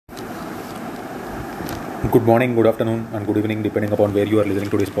Good morning, good afternoon, and good evening, depending upon where you are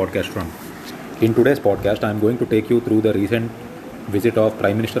listening to this podcast from. In today's podcast, I am going to take you through the recent visit of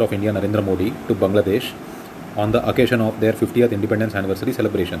Prime Minister of India Narendra Modi to Bangladesh on the occasion of their 50th independence anniversary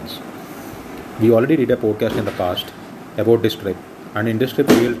celebrations. We already did a podcast in the past about this trip, and in this trip,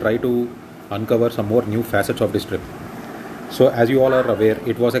 we will try to uncover some more new facets of this trip. So, as you all are aware,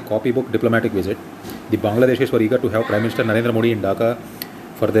 it was a copybook diplomatic visit. The Bangladeshis were eager to have Prime Minister Narendra Modi in Dhaka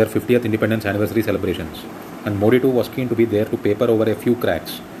for their 50th independence anniversary celebrations. And Modi too was keen to be there to paper over a few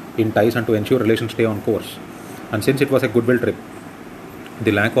cracks in ties and to ensure relations stay on course. And since it was a goodwill trip,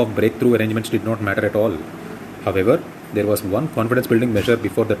 the lack of breakthrough arrangements did not matter at all. However, there was one confidence building measure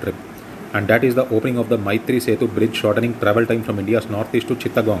before the trip, and that is the opening of the Maitri Setu bridge, shortening travel time from India's northeast to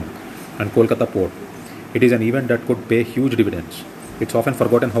Chittagong and Kolkata port. It is an event that could pay huge dividends. It's often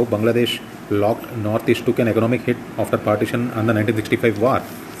forgotten how Bangladesh locked Northeast took an economic hit after partition and the 1965 war.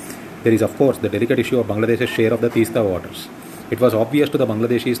 There is, of course, the delicate issue of Bangladesh's share of the Teesta waters. It was obvious to the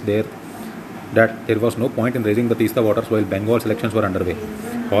Bangladeshis there that there was no point in raising the Teesta waters while Bengal's elections were underway.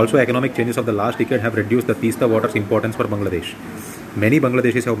 Also, economic changes of the last decade have reduced the Teesta waters' importance for Bangladesh. Many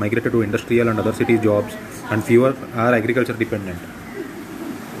Bangladeshis have migrated to industrial and other cities jobs, and fewer are agriculture dependent.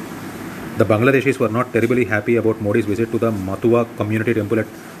 The Bangladeshis were not terribly happy about Modi's visit to the Matua community temple at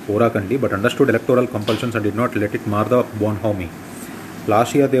Orakandi, but understood electoral compulsions and did not let it mar the bonhomie.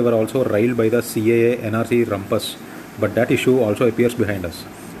 Last year, they were also riled by the CAA NRC rumpus, but that issue also appears behind us.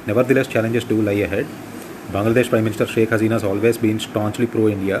 Nevertheless, challenges do lie ahead. Bangladesh Prime Minister Sheikh Hasina has always been staunchly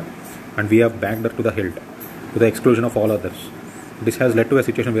pro-India, and we have backed her to the hilt, to the exclusion of all others. This has led to a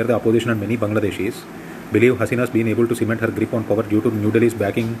situation where the opposition and many Bangladeshis believe Hasina has been able to cement her grip on power due to New Delhi's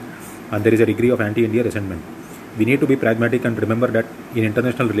backing, and there is a degree of anti-India resentment. We need to be pragmatic and remember that in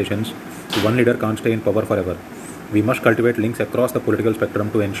international relations, one leader can't stay in power forever. We must cultivate links across the political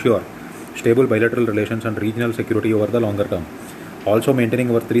spectrum to ensure stable bilateral relations and regional security over the longer term. Also, maintaining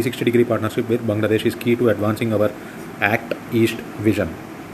our 360-degree partnership with Bangladesh is key to advancing our Act East vision.